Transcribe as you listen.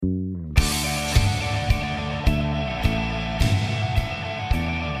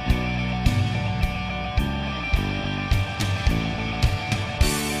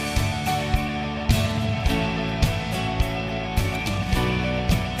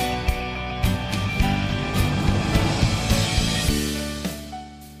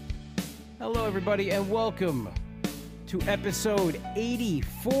everybody, and welcome to episode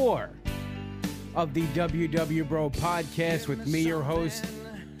 84 of the WW Bro podcast with me, your host,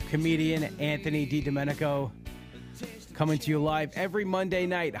 comedian Anthony DiDomenico, coming to you live every Monday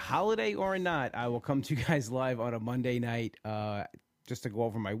night, holiday or not. I will come to you guys live on a Monday night just to go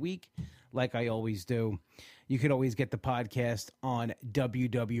over my week like I always do. You can always get the podcast on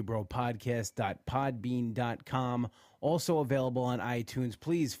www.bropodcast.podbean.com. Also available on iTunes.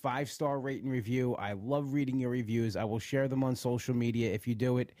 Please, 5-star rate and review. I love reading your reviews. I will share them on social media if you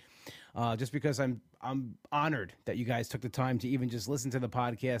do it. Just because I'm honored that you guys took the time to even just listen to the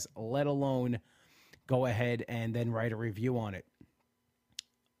podcast, let alone go ahead and then write a review on it.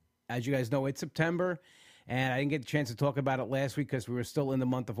 As you guys know, it's September, and I didn't get a chance to talk about it last week because we were still in the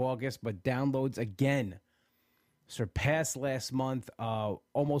month of August, but downloads again surpassed last month.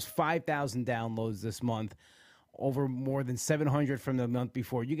 Almost 5,000 downloads this month. Over more than 700 from the month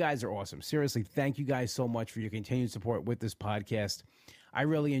before. You guys are awesome. Seriously, thank you guys so much for your continued support with this podcast. I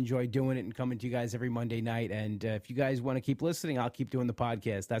really enjoy doing it and coming to you guys every Monday night. And if you guys want to keep listening, I'll keep doing the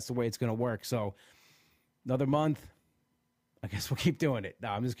podcast. That's the way it's going to work. So another month, I guess we'll keep doing it. No,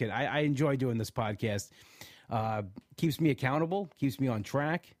 I'm just kidding. I enjoy doing this podcast. Keeps me accountable, keeps me on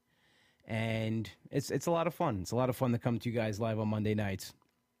track. And it's a lot of fun. It's a lot of fun to come to you guys live on Monday nights.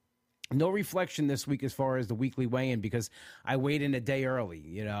 No reflection this week as far as the weekly weigh-in because I weighed in a day early.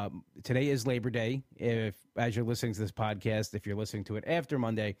 You know, today is Labor Day. As you're listening to this podcast, if you're listening to it after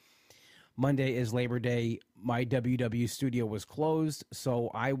Monday, Monday is Labor Day. My WW studio was closed, so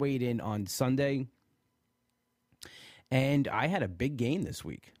I weighed in on Sunday, and I had a big gain this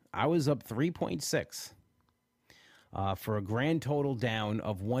week. I was up 3.6 for a grand total down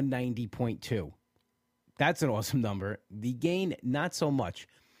of 190.2. That's an awesome number. The gain, not so much.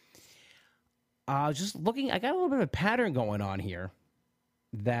 Just looking, I got a little bit of a pattern going on here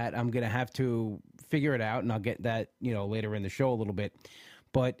that I'm going to have to figure it out, and I'll get that, later in the show a little bit.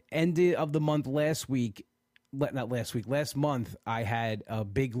 But end of the month last month, I had a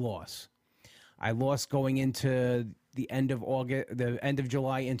big loss. I lost going into the end of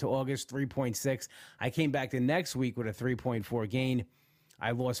July into August, 3.6. I came back the next week with a 3.4 gain.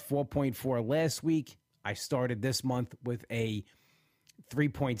 I lost 4.4 last week. I started this month with a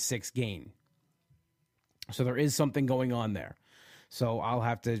 3.6 gain. So there is something going on there. So I'll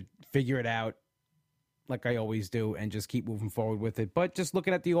have to figure it out like I always do and just keep moving forward with it. But just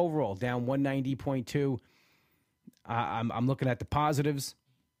looking at the overall, down 190.2, I'm looking at the positives,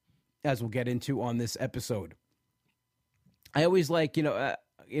 as we'll get into on this episode. I always like, getting a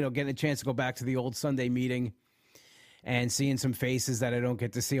chance to go back to the old Sunday meeting and seeing some faces that I don't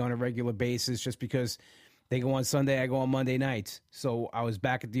get to see on a regular basis just because they go on Sunday, I go on Monday nights. So I was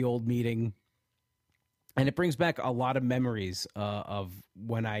back at the old meeting. And it brings back a lot of memories of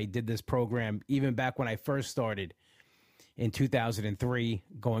when I did this program, even back when I first started in 2003,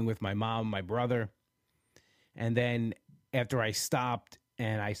 going with my mom, my brother. And then after I stopped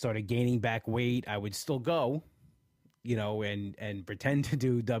and I started gaining back weight, I would still go, and pretend to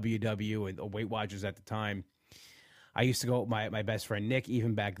do WW and Weight Watchers at the time. I used to go with my best friend, Nick,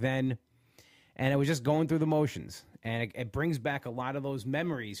 even back then. And I was just going through the motions. And it brings back a lot of those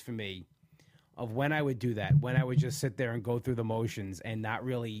memories for me of when I would do that, when I would just sit there and go through the motions and not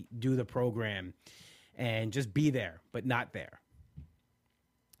really do the program and just be there, but not there.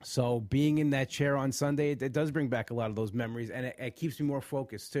 So being in that chair on Sunday, it does bring back a lot of those memories, and it keeps me more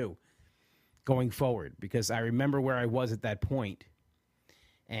focused too going forward because I remember where I was at that point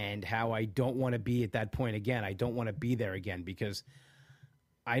and how I don't want to be at that point again. I don't want to be there again because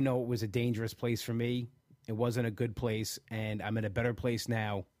I know it was a dangerous place for me. It wasn't a good place, and I'm in a better place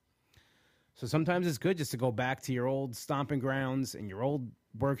now. So sometimes it's good just to go back to your old stomping grounds and your old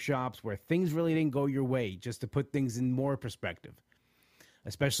workshops where things really didn't go your way, just to put things in more perspective,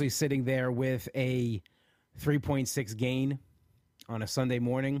 especially sitting there with a 3.6 gain on a Sunday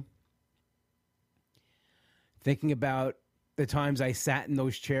morning. Thinking about the times I sat in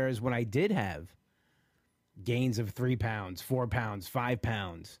those chairs when I did have gains of 3 pounds, 4 pounds, 5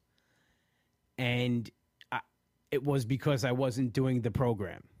 pounds. And it was because I wasn't doing the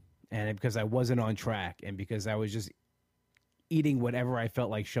program. And because I wasn't on track and because I was just eating whatever I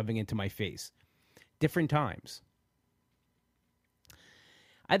felt like shoving into my face. Different times.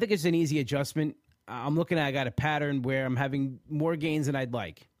 I think it's an easy adjustment. I got a pattern where I'm having more gains than I'd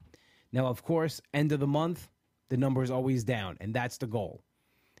like. Now, of course, end of the month, the number is always down, and that's the goal.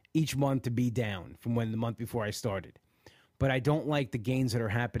 Each month to be down from when the month before I started. But I don't like the gains that are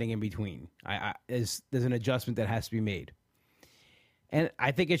happening in between. There's an adjustment that has to be made. And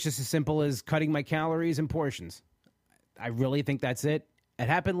I think it's just as simple as cutting my calories and portions. I really think that's it. It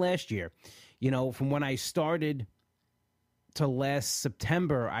happened last year. From when I started to last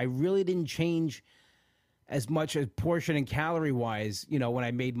September, I really didn't change as much as portion and calorie wise, when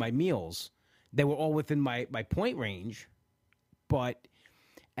I made my meals. They were all within my point range. But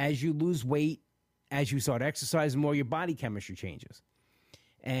as you lose weight, as you start exercising more, your body chemistry changes.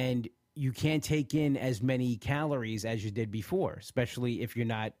 And you can't take in as many calories as you did before, especially if you're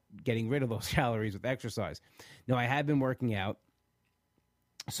not getting rid of those calories with exercise. Now, I have been working out,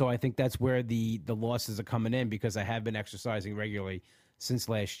 so I think that's where the losses are coming in, because I have been exercising regularly since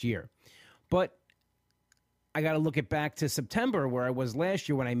last year. But I got to look it back to September, where I was last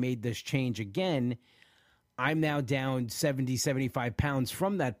year when I made this change again. I'm now down 70, 75 pounds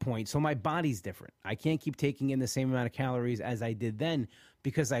from that point, so my body's different. I can't keep taking in the same amount of calories as I did then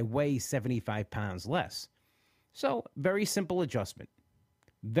because I weigh 75 pounds less. So, very simple adjustment.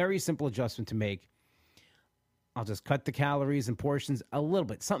 Very simple adjustment to make. I'll just cut the calories and portions a little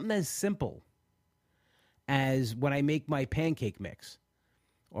bit. Something as simple as when I make my pancake mix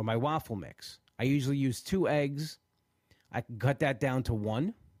or my waffle mix. I usually use 2 eggs. I can cut that down to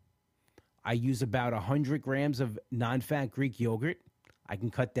 1. I use about 100 grams of non-fat Greek yogurt. I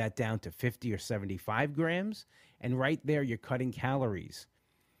can cut that down to 50 or 75 grams. And right there, you're cutting calories.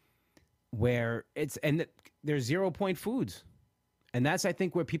 There's 0-point foods. And that's, I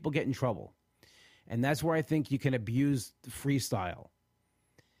think, where people get in trouble. And that's where I think you can abuse the freestyle.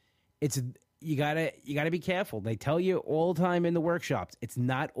 You gotta be careful. They tell you all the time in the workshops, it's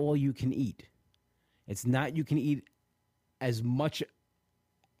not all you can eat. It's not you can eat as many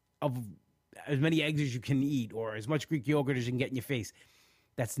eggs as you can eat or as much Greek yogurt as you can get in your face.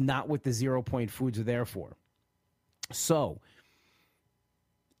 That's not what the 0-point foods are there for. So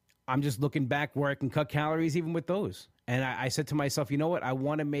I'm just looking back where I can cut calories even with those. And I said to myself, you know what? I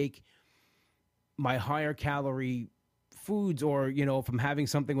want to make my higher calorie foods, or, if I'm having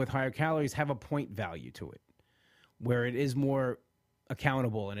something with higher calories, have a point value to it where it is more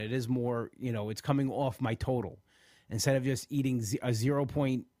accountable and it is more, it's coming off my total. Instead of just eating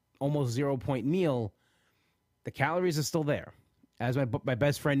almost 0-point meal, the calories are still there. As my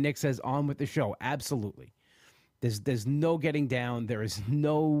best friend Nick says, on with the show. Absolutely. There's no getting down. There is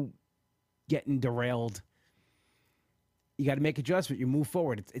no getting derailed. You got to make adjustment. You move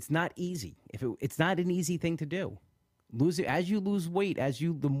forward. It's not easy. It's not an easy thing to do. As you lose weight,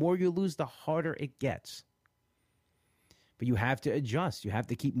 the more you lose, the harder it gets. But you have to adjust. You have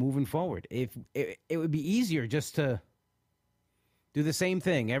to keep moving forward. If it would be easier just to do the same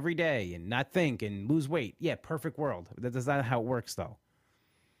thing every day and not think and lose weight. Yeah, perfect world. That's not how it works, though.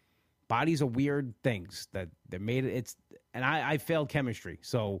 Bodies are weird things that they're made. And I failed chemistry,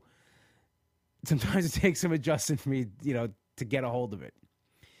 so sometimes it takes some adjusting for me, to get a hold of it.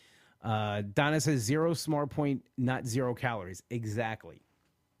 Donna says 0 smart point, not 0 calories. Exactly.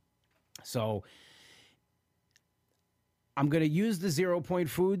 So I'm going to use the 0-point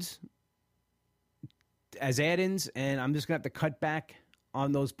foods as add-ins, and I'm just going to have to cut back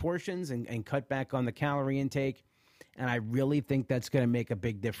on those portions and cut back on the calorie intake. And I really think that's going to make a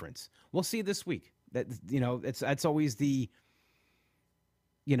big difference. We'll see this week. That's always the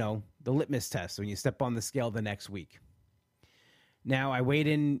litmus test when you step on the scale the next week. Now, I weighed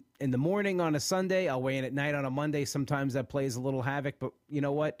in the morning on a Sunday. I'll weigh in at night on a Monday. Sometimes that plays a little havoc, but you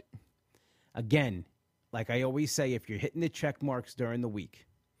know what? Again, like I always say, if you're hitting the check marks during the week,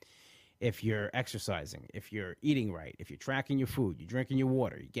 if you're exercising, if you're eating right, if you're tracking your food, you're drinking your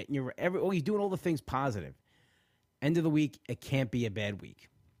water, you're getting you're doing all the things positive, end of the week, it can't be a bad week.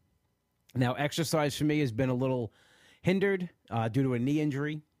 Now, exercise for me has been a little hindered due to a knee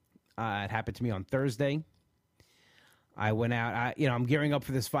injury. It happened to me on Thursday. I went out, I'm gearing up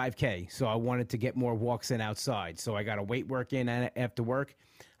for this 5K, so I wanted to get more walks in outside. So I got a weight work in after work.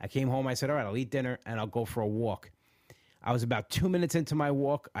 I came home, I said, all right, I'll eat dinner, and I'll go for a walk. I was about 2 minutes into my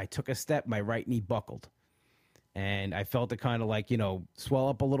walk. I took a step, my right knee buckled. And I felt it kind of swell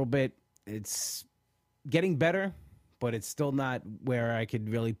up a little bit. It's getting better, but it's still not where I could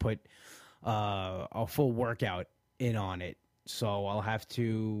really put a full workout in on it. So I'll have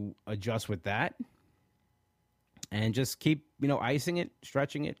to adjust with that. And just keep, icing it,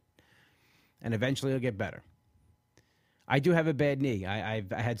 stretching it, and eventually it'll get better. I do have a bad knee. I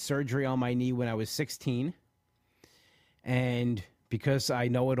had surgery on my knee when I was 16, and because I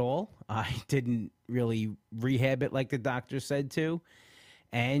know it all, I didn't really rehab it like the doctor said to,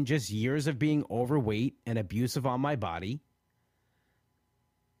 and just years of being overweight and abusive on my body,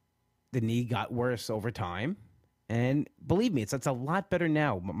 the knee got worse over time, and believe me, it's a lot better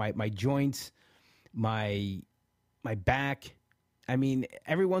now. My joints, my back. I mean,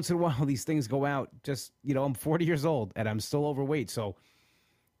 every once in a while, these things go out. I'm 40 years old, and I'm still overweight. So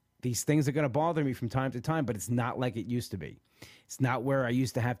These things are going to bother me from time to time, but it's not like it used to be. It's not where I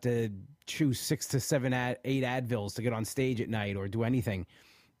used to have to choose 6 to 7, 8 Advils to get on stage at night or do anything.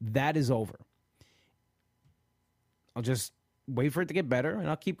 That is over. I'll just wait for it to get better, and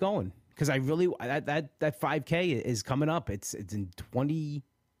I'll keep going. Because I really, that 5K is coming up. It's in 20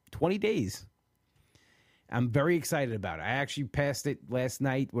 days. I'm very excited about it. I actually passed it last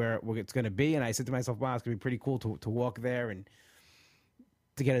night where it's going to be, and I said to myself, wow, it's going to be pretty cool to walk there and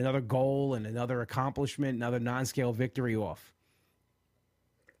to get another goal and another accomplishment, another non-scale victory off.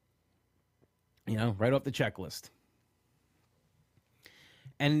 Right off the checklist.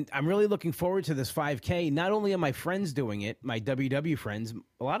 And I'm really looking forward to this 5K. Not only are my friends doing it, my WW friends,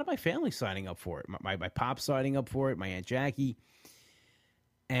 a lot of my family signing up for it. My pop's signing up for it, my Aunt Jackie.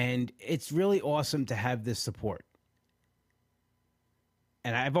 And it's really awesome to have this support.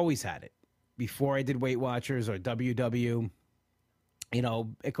 And I've always had it. Before I did Weight Watchers or WW,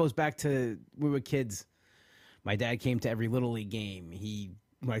 it goes back to we were kids. My dad came to every Little League game.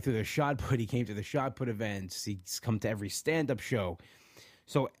 When I threw the shot put, he came to the shot put events. He's come to every stand-up show.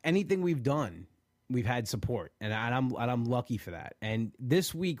 So anything we've done, we've had support, and I'm lucky for that. And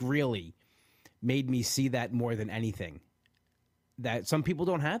this week really made me see that more than anything, that some people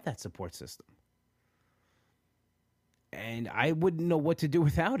don't have that support system, and I wouldn't know what to do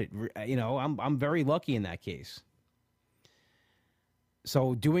without it. I'm very lucky in that case.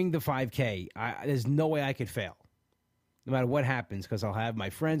 So doing the 5K, there's no way I could fail, no matter what happens, because I'll have my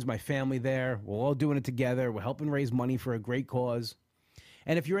friends, my family there. We're all doing it together. We're helping raise money for a great cause.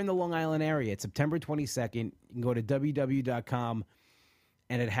 And if you're in the Long Island area, it's September 22nd. You can go to www.com,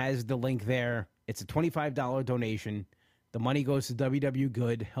 and it has the link there. It's a $25 donation. The money goes to WW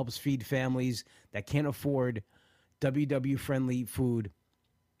Good, helps feed families that can't afford WW-friendly food.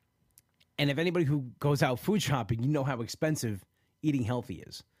 And if anybody who goes out food shopping, you know how expensive eating healthy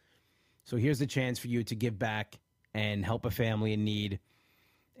is. So here's the chance for you to give back and help a family in need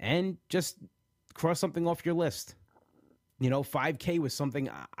and just cross something off your list. 5K was something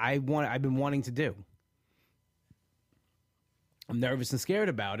I've been wanting to do. I'm nervous and scared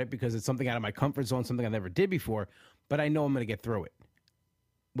about it because it's something out of my comfort zone, something I never did before, but I know I'm going to get through it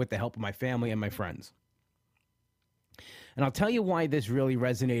with the help of my family and my friends. And I'll tell you why this really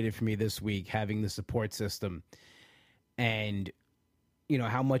resonated for me this week, having the support system and,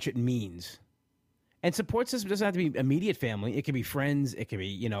 how much it means. And support system doesn't have to be immediate family. It can be friends. It can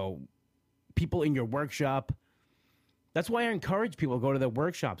be, people in your workshop. That's why I encourage people to go to the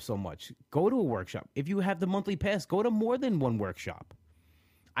workshop so much. Go to a workshop. If you have the monthly pass, go to more than one workshop.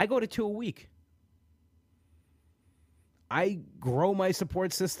 I go to 2 a week. I grow my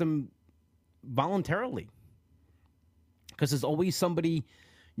support system voluntarily because there's always somebody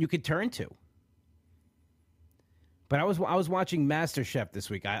you could turn to. But I was watching MasterChef this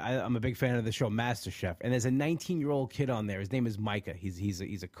week. I'm a big fan of the show MasterChef, and there's a 19-year-old kid on there. His name is Micah.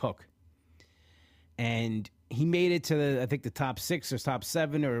 He's a cook, and he made it to the top 6 or top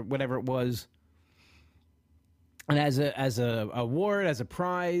 7 or whatever it was. And as a award, as a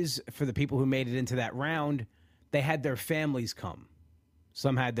prize for the people who made it into that round, they had their families come.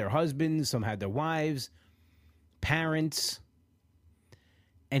 Some had their husbands, some had their wives, parents.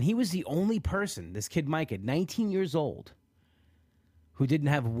 And he was the only person, this kid Micah, 19 years old, who didn't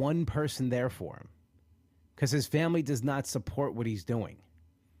have one person there for him because his family does not support what he's doing.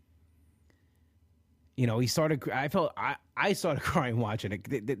 He started. I started crying watching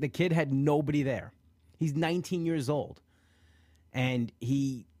it. The kid had nobody there. He's 19 years old, and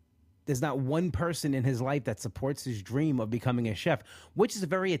there's not one person in his life that supports his dream of becoming a chef, which is a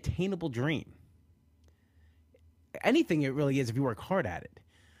very attainable dream. Anything it really is if you work hard at it.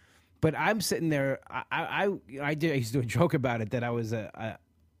 But I'm sitting there. I used to do a joke about it that I was a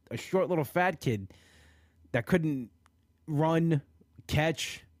short little fat kid that couldn't run,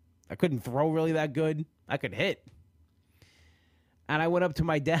 catch. I couldn't throw really that good. I could hit. And I went up to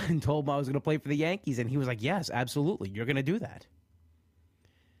my dad and told him I was going to play for the Yankees. And he was like, yes, absolutely. You're going to do that.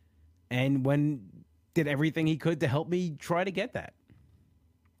 And did everything he could to help me try to get that.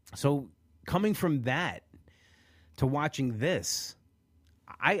 So coming from that to watching this,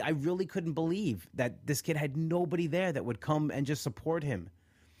 I really couldn't believe that this kid had nobody there that would come and just support him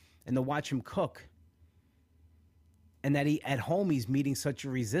and to watch him cook. And that at home he's meeting such a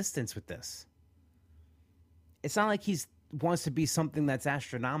resistance with this. It's not like he wants to be something that's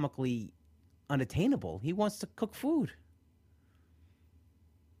astronomically unattainable. He wants to cook food.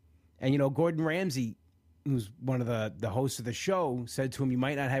 And, Gordon Ramsay, who's one of the hosts of the show, said to him, you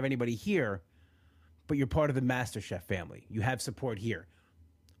might not have anybody here, but you're part of the MasterChef family. You have support here,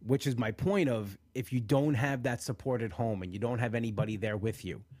 which is my point of if you don't have that support at home and you don't have anybody there with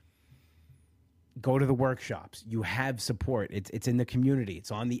you, Go to the workshops. You have support. It's in the community.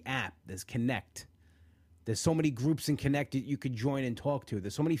 It's on the app. There's Connect. There's so many groups in Connect that you could join and talk to.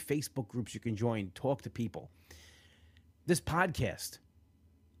 There's so many Facebook groups you can join, talk to people. This podcast,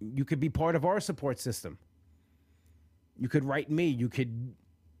 you could be part of our support system. You could write me. You could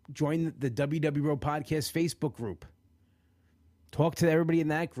join the WW Road Podcast Facebook group. Talk to everybody in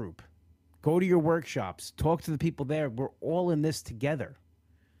that group. Go to your workshops. Talk to the people there. We're all in this together.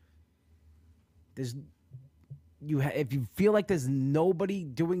 If you feel like there's nobody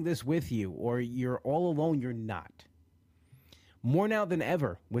doing this with you or you're all alone, you're not. More now than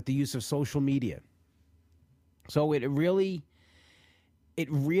ever with the use of social media. So it really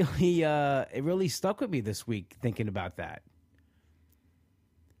stuck with me this week thinking about that.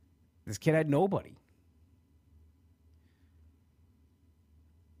 This kid had nobody.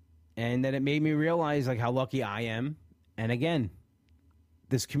 And then it made me realize like how lucky I am. And again,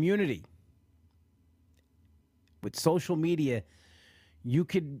 this community. With social media, you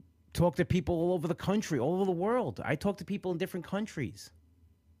could talk to people all over the country, all over the world. I talk to people in different countries.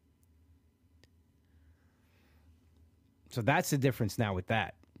 So that's the difference now with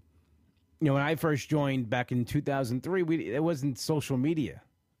that. You know, when I first joined back in 2003, it wasn't social media.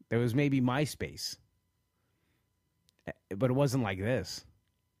 There was maybe MySpace. But it wasn't like this.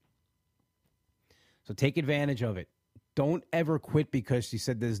 So take advantage of it. Don't ever quit because you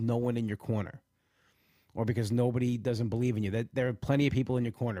said there's no one in your corner. Or because nobody doesn't believe in you. There are plenty of people in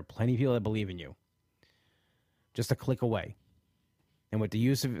your corner, plenty of people that believe in you. Just a click away. And with the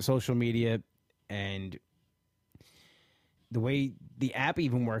use of social media and the way the app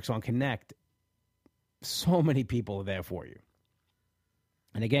even works on Connect, so many people are there for you.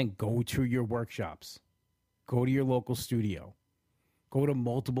 And again, go to your workshops. Go to your local studio. Go to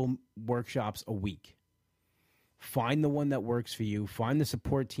multiple workshops a week. Find the one that works for you. Find the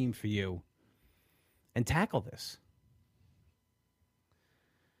support team for you. And tackle this.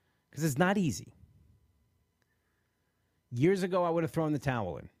 Because it's not easy. Years ago, I would have thrown the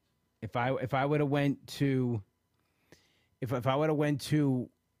towel in. If I would have went to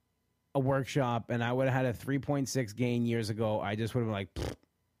a workshop and I would have had a 3.6 gain years ago, I just would have been like,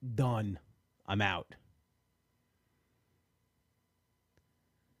 done. I'm out.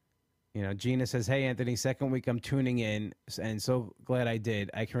 You know, Gina says, hey, Anthony, second week I'm tuning in and so glad I did.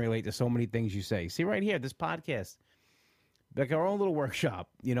 I can relate to so many things you say. See right here, this podcast, like our own little workshop,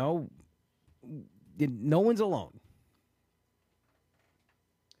 you know, no one's alone.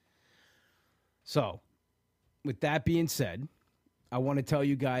 So with that being said, I want to tell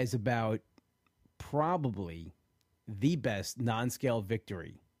you guys about probably the best non-scale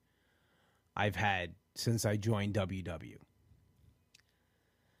victory I've had since I joined WW.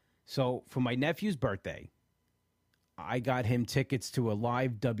 So for my nephew's birthday, I got him tickets to a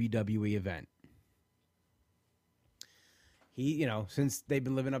live WWE event. He, you know, since they've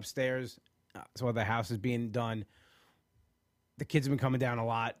been living upstairs, so the house is being done, the kids have been coming down a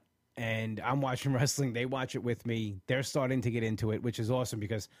lot, and I'm watching wrestling. They watch it with me. They're starting to get into it, which is awesome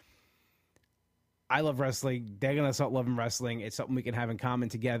because I love wrestling. They're going to start loving wrestling. It's something we can have in common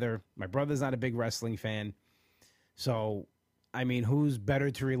together. My brother's not a big wrestling fan, so I mean, who's better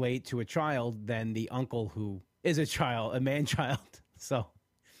to relate to a child than the uncle who is a man-child? So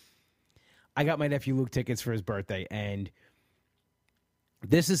I got my nephew Luke tickets for his birthday, and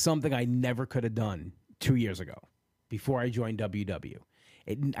this is something I never could have done 2 years ago before I joined WW.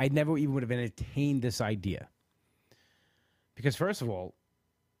 I never even would have entertained this idea. Because first of all,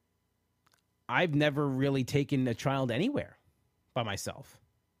 I've never really taken a child anywhere by myself.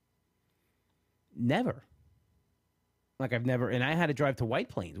 Never. Like I've never, and I had to drive to White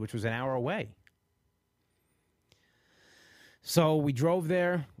Plains, which was an hour away. So we drove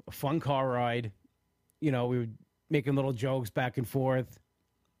there, a fun car ride. You know, we were making little jokes back and forth.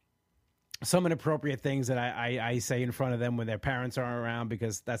 Some inappropriate things that I say in front of them when their parents aren't around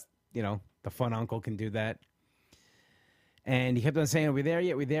because that's, you know, the fun uncle can do that. And he kept on saying, are we there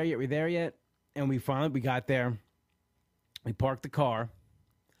yet? We there yet? We there yet? And we got there. We parked the car.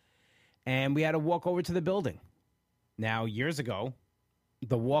 And we had to walk over to the building. Now, years ago,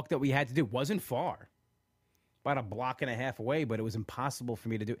 the walk that we had to do wasn't far. About a block and a half away, but it was impossible for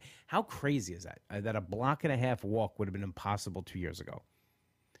me to do. How crazy is that? That a block and a half walk would have been impossible 2 years ago.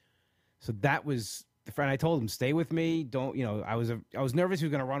 So that was the friend. I told him, stay with me. Don't, you know, I was nervous he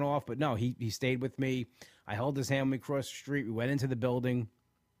was going to run off, but no, he stayed with me. I held his hand when we crossed the street. We went into the building.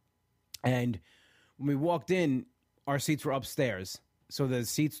 And when we walked in, our seats were upstairs. So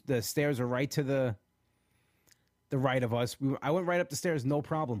the stairs are right to the right of us. I went right up the stairs, no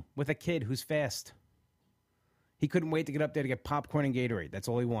problem, with a kid who's fast. He couldn't wait to get up there to get popcorn and Gatorade. That's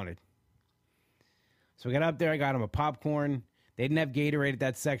all he wanted. So we got up there. I got him a popcorn. They didn't have Gatorade at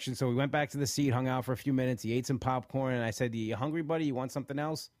that section, so we went back to the seat, hung out for a few minutes. He ate some popcorn, and I said, "You hungry, buddy? You want something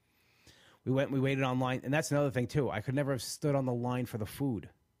else?" We went and we waited online. And that's another thing, too. I could never have stood on the line for the food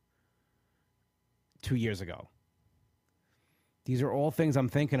 2 years ago. These are all things I'm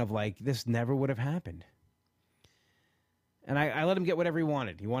thinking of, like, this never would have happened. And I let him get whatever he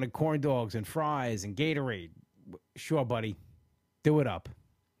wanted. He wanted corn dogs and fries and Gatorade. Sure, buddy. Do it up.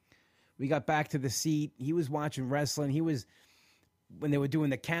 We got back to the seat. He was watching wrestling. He was, when they were doing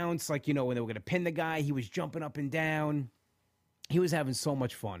the counts, like, when they were going to pin the guy, he was jumping up and down. He was having so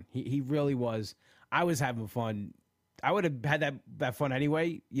much fun. He really was. I was having fun. I would have had that fun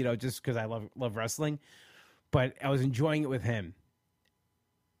anyway, just because I love wrestling. But I was enjoying it with him.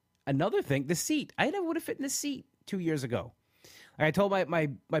 Another thing, the seat. I never would have fit in the seat 2 years ago. I told my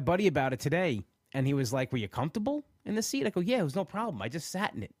buddy about it today, and he was like, "Were you comfortable in the seat?" I go, "Yeah, it was no problem. I just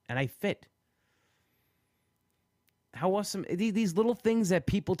sat in it, and I fit." How awesome. These little things that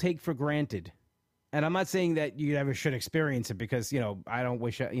people take for granted. And I'm not saying that you ever should experience it because, I don't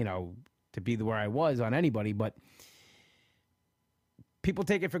wish, to be where I was on anybody, but people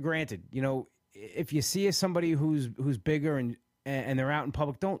take it for granted. If you see somebody who's bigger and they're out in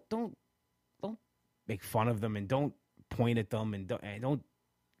public, don't make fun of them and don't point at them and don't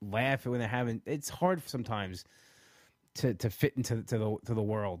laugh when they're having. It's hard sometimes to fit into the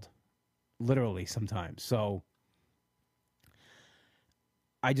world, literally sometimes. So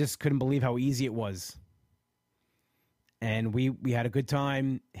I just couldn't believe how easy it was. And we had a good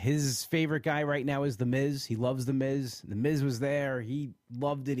time. His favorite guy right now is The Miz. He loves The Miz. The Miz was there. He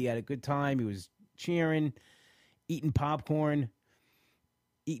loved it. He had a good time. He was cheering, eating popcorn,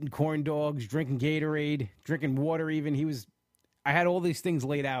 eating corn dogs, drinking Gatorade, drinking water even. I had all these things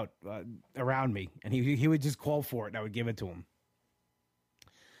laid out around me, and he would just call for it, and I would give it to him.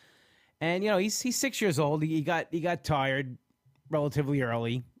 And, he's 6 years old. He got tired relatively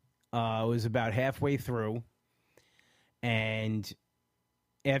early. It was about halfway through. And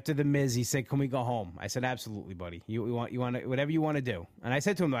after The Miz, he said, "Can we go home?" I said, "Absolutely, buddy. You want whatever you want to do." And I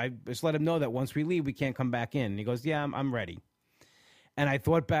said to him, I just let him know that once we leave, we can't come back in. And he goes, "Yeah, I'm ready." And I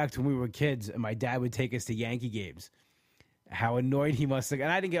thought back to when we were kids and my dad would take us to Yankee games. How annoyed he must have.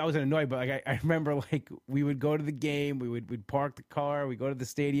 And I wasn't annoyed, but I remember we would go to the game, we'd park the car, we'd go to the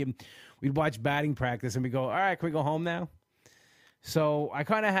stadium, we'd watch batting practice, and we'd go, "All right, can we go home now?" So I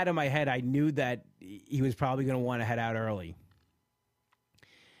kind of had in my head, I knew that he was probably going to want to head out early.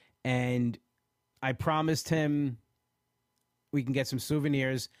 And I promised him we can get some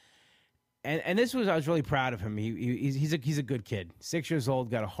souvenirs. And I was really proud of him. He's a good kid. 6 years old,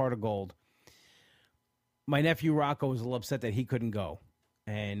 got a heart of gold. My nephew Rocco was a little upset that he couldn't go.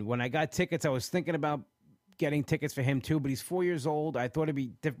 And when I got tickets, I was thinking about getting tickets for him too, but he's 4 years old. I thought it'd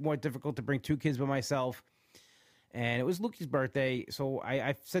be more difficult to bring two kids by myself. And it was Lukey's birthday, so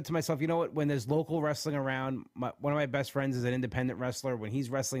I said to myself, you know what? When there's local wrestling around, one of my best friends is an independent wrestler. When he's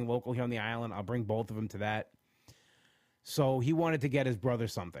wrestling local here on the island, I'll bring both of them to that. So he wanted to get his brother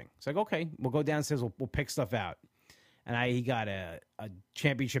something. It's like, okay, we'll go downstairs, we'll pick stuff out. And he got a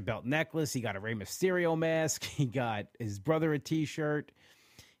championship belt necklace. He got a Rey Mysterio mask. He got his brother a T-shirt.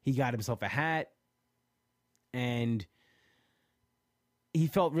 He got himself a hat. And he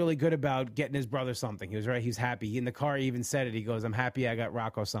felt really good about getting his brother something. He was happy. In the car, he even said it. He goes, "I'm happy I got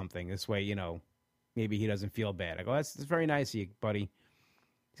Rocco something. This way, maybe he doesn't feel bad." I go, that's very nice of you, buddy.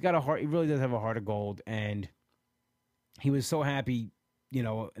 He's got a heart. He really does have a heart of gold. And he was so happy,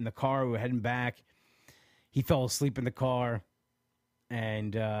 in the car. We were heading back. He fell asleep in the car.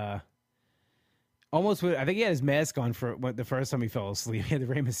 And I think he had his mask on for the first time he fell asleep. He had the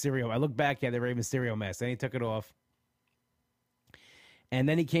Rey Mysterio. I looked back, he had the Rey Mysterio mask. Then he took it off. And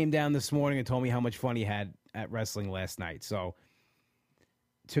then he came down this morning and told me how much fun he had at wrestling last night. So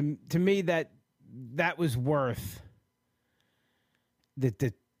to me, that was worth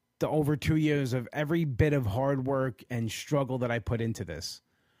the over 2 years of every bit of hard work and struggle that I put into this.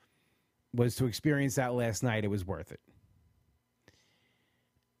 Was to experience that last night. It was worth it.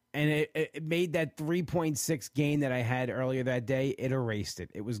 And it made that 3.6 gain that I had earlier that day, it erased it.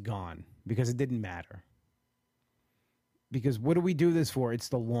 It was gone because it didn't matter. Because what do we do this for? It's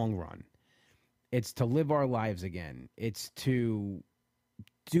the long run. It's to live our lives again. It's to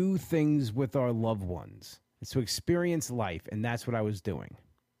do things with our loved ones. It's to experience life, and that's what I was doing.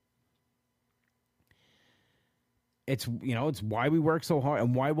 It's why we work so hard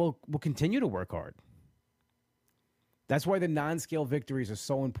and why we'll continue to work hard. That's why the non-scale victories are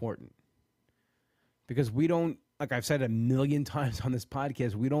so important. Because we don't, like I've said a million times on this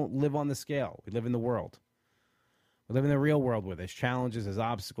podcast, we don't live on the scale. We live in the world. We live in the real world where there's challenges, there's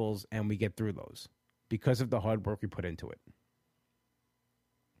obstacles, and we get through those. because of the hard work we put into it.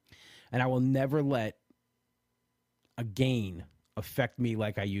 And I will never let a gain affect me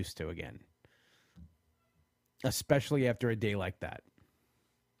like I used to again, especially after a day like that.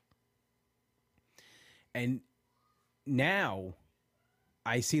 And now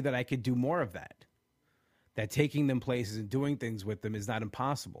I see that I could do more of that, that taking them places and doing things with them is not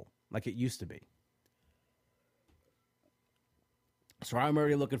impossible like it used to be. So I'm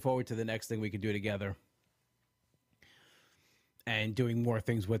already looking forward to the next thing we can do together and doing more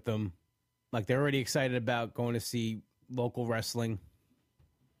things with them. Like, they're already excited about going to see local wrestling.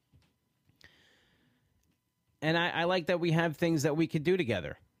 And I like that we have things that we could do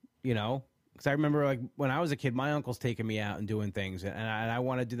together, you know? Because I remember, like, when I was a kid, my uncle's taking me out and doing things, and I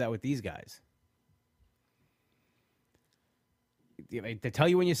want to do that with these guys. They tell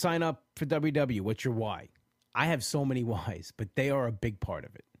you when you sign up for WW, what's your why? I have so many whys, but they are a big part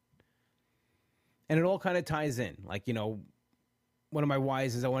of it. And it all kind of ties in. Like, you know, one of my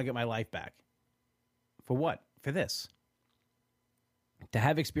whys is I want to get my life back. For what? For this. To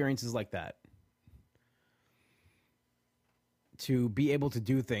have experiences like that. To be able to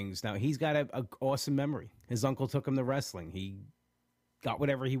do things. Now, he's got an awesome memory. His uncle took him to wrestling. He got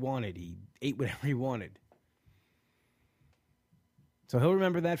whatever he wanted. He ate whatever he wanted. So he'll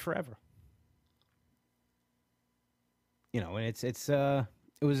remember that forever. You know, and it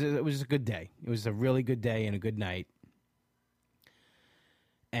was a good day. It was a really good day and a good night.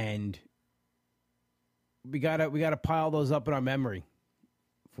 And we gotta pile those up in our memory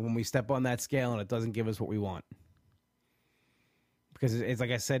for when we step on that scale and it doesn't give us what we want. Because it's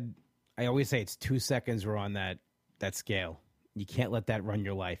like I said, I always say it's 2 seconds we're on that scale. You can't let that run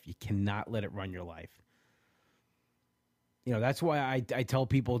your life. You cannot let it run your life. You know, that's why I tell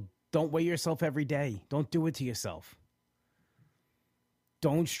people, don't weigh yourself every day. Don't do it to yourself.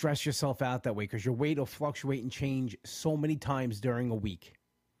 Don't stress yourself out that way, because your weight will fluctuate and change so many times during a week.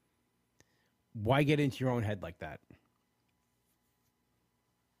 Why get into your own head like that?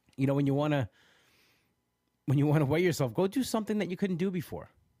 You know, when you want to weigh yourself, go do something that you couldn't do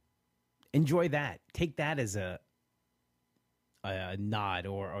before. Enjoy that. Take that as a nod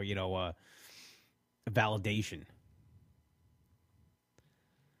or you know, a validation.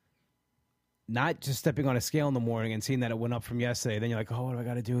 Not just stepping on a scale in the morning and seeing that it went up from yesterday. Then you're like, oh, what do I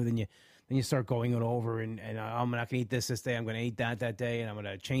got to do? Then you start going it over and I'm not going to eat this day. I'm going to eat that day, and I'm going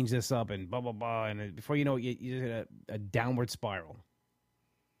to change this up and blah, blah, blah. And before you know it, you hit a downward spiral.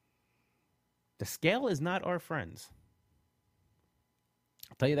 The scale is not our friends.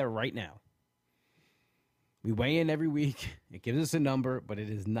 I'll tell you that right now. We weigh in every week. It gives us a number, but it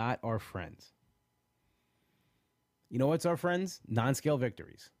is not our friends. You know what's our friends? Non-scale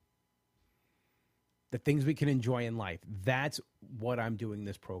victories. The things we can enjoy in life. That's what I'm doing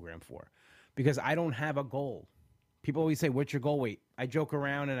this program for. Because I don't have a goal. People always say, what's your goal weight? I joke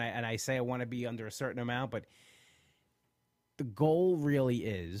around and I say I want to be under a certain amount, but the goal really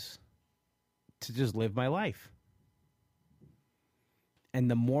is to just live my life.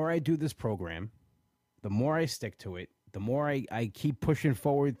 And the more I do this program, the more I stick to it, the more I keep pushing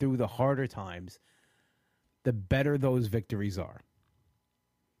forward through the harder times, the better those victories are.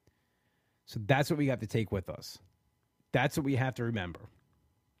 So that's what we have to take with us. That's what we have to remember.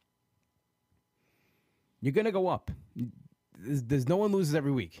 You're going to go up. There's no one loses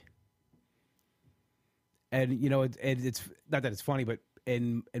every week. And, you know, it's not that it's funny, but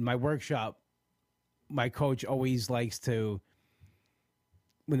in my workshop, my coach always likes to,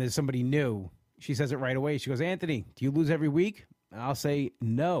 when there's somebody new, she says it right away. She goes, Anthony, do you lose every week? And I'll say,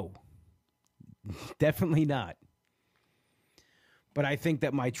 no, definitely not. But I think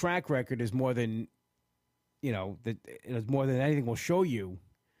that my track record is more than, you know, that it's more than anything will show you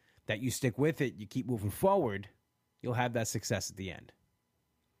that you stick with it, you keep moving forward, you'll have that success at the end.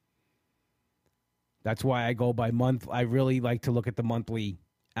 That's why I go by month. I really like to look at the monthly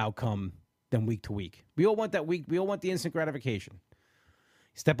outcome than week to week. We all want that week. We all want the instant gratification.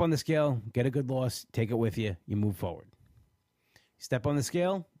 Step on the scale, get a good loss, take it with you, you move forward. Step on the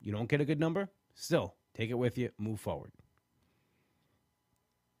scale, you don't get a good number, still take it with you, move forward.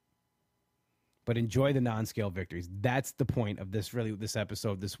 But enjoy the non-scale victories. That's the point of this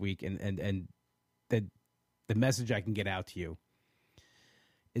episode this week, and the message I can get out to you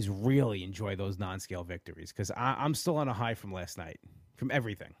is really enjoy those non-scale victories, because I'm still on a high from last night, from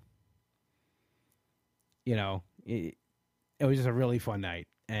everything. You know, it was just a really fun night,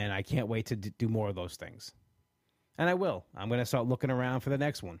 and I can't wait to do more of those things. And I will. I'm going to start looking around for the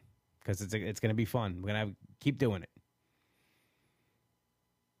next one, because it's going to be fun. We're going to keep doing it.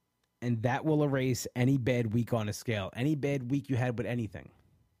 And that will erase any bad week on a scale, any bad week you had with anything.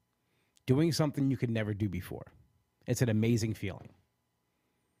 doing something you could never do before. It's an amazing feeling.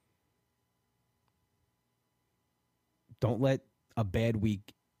 Don't let a bad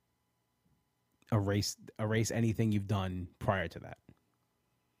week erase anything you've done prior to that.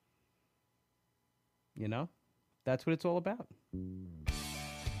 You know? That's what it's all about.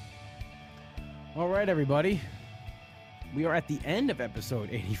 All right, everybody. We are at the end of episode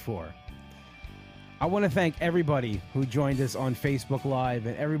 84. I want to thank everybody who joined us on Facebook Live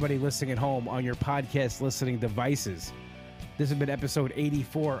and everybody listening at home on your podcast listening devices. This has been episode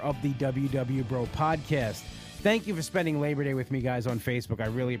 84 of the WW Bro Podcast. Thank you for spending Labor Day with me, guys, on Facebook. I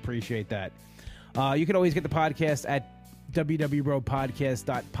really appreciate that. You can always get the podcast at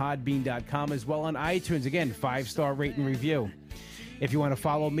www.bropodcast.podbean.com as well on iTunes. Again, 5-star rate and review. If you want to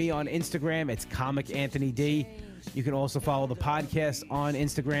follow me on Instagram, it's Comic Anthony D. You can also follow the podcast on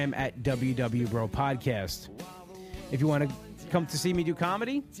Instagram at WW Bro Podcast. If you want to come to see me do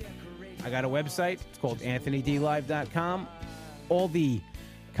comedy, I got a website. It's called AnthonyDLive.com. All the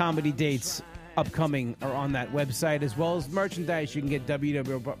comedy dates upcoming are on that website, as well as merchandise. You can get WW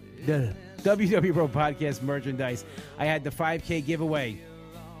Bro Podcast merchandise. I had the 5K giveaway,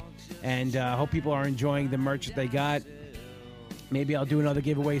 and I hope people are enjoying the merch that they got. Maybe I'll do another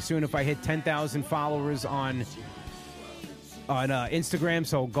giveaway soon if I hit 10,000 followers on Instagram.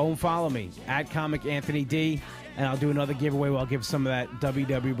 So go and follow me at Comic Anthony D, and I'll do another giveaway where I'll give some of that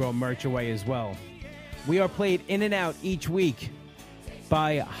WW Bro merch away as well. We are played in and out each week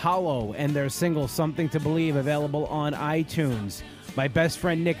by Hollow and their single Something to Believe, available on iTunes. My best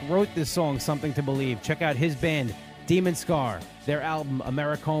friend Nick wrote this song, Something to Believe. Check out his band, Demon Scar, their album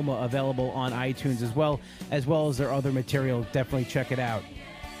Americoma, available on iTunes as well as their other material. Definitely check it out.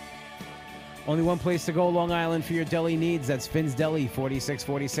 Only one place to go, Long Island, for your deli needs. That's Finn's Deli,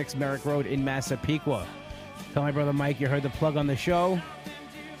 4646 Merrick Road in Massapequa. Tell my brother Mike you heard the plug on the show,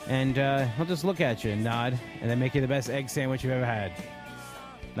 and he'll just look at you and nod, and then make you the best egg sandwich you've ever had.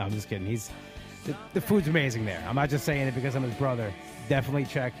 No, I'm just kidding. The food's amazing there. I'm not just saying it because I'm his brother. Definitely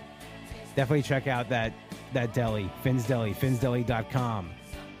check out that deli, Finn's Deli, finnsdeli.com.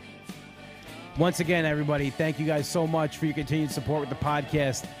 Once again, everybody, thank you guys so much for your continued support with the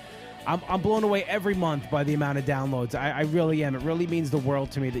podcast. I'm blown away every month by the amount of downloads. I really am. It really means the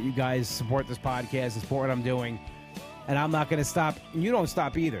world to me that you guys support this podcast and support what I'm doing. And I'm not going to stop. You don't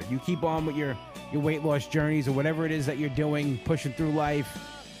stop either. You keep on with your weight loss journeys or whatever it is that you're doing, pushing through life.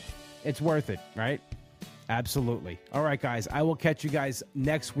 It's worth it, right? Absolutely. All right, guys. I will catch you guys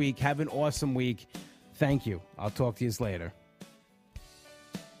next week. Have an awesome week. Thank you. I'll talk to you later.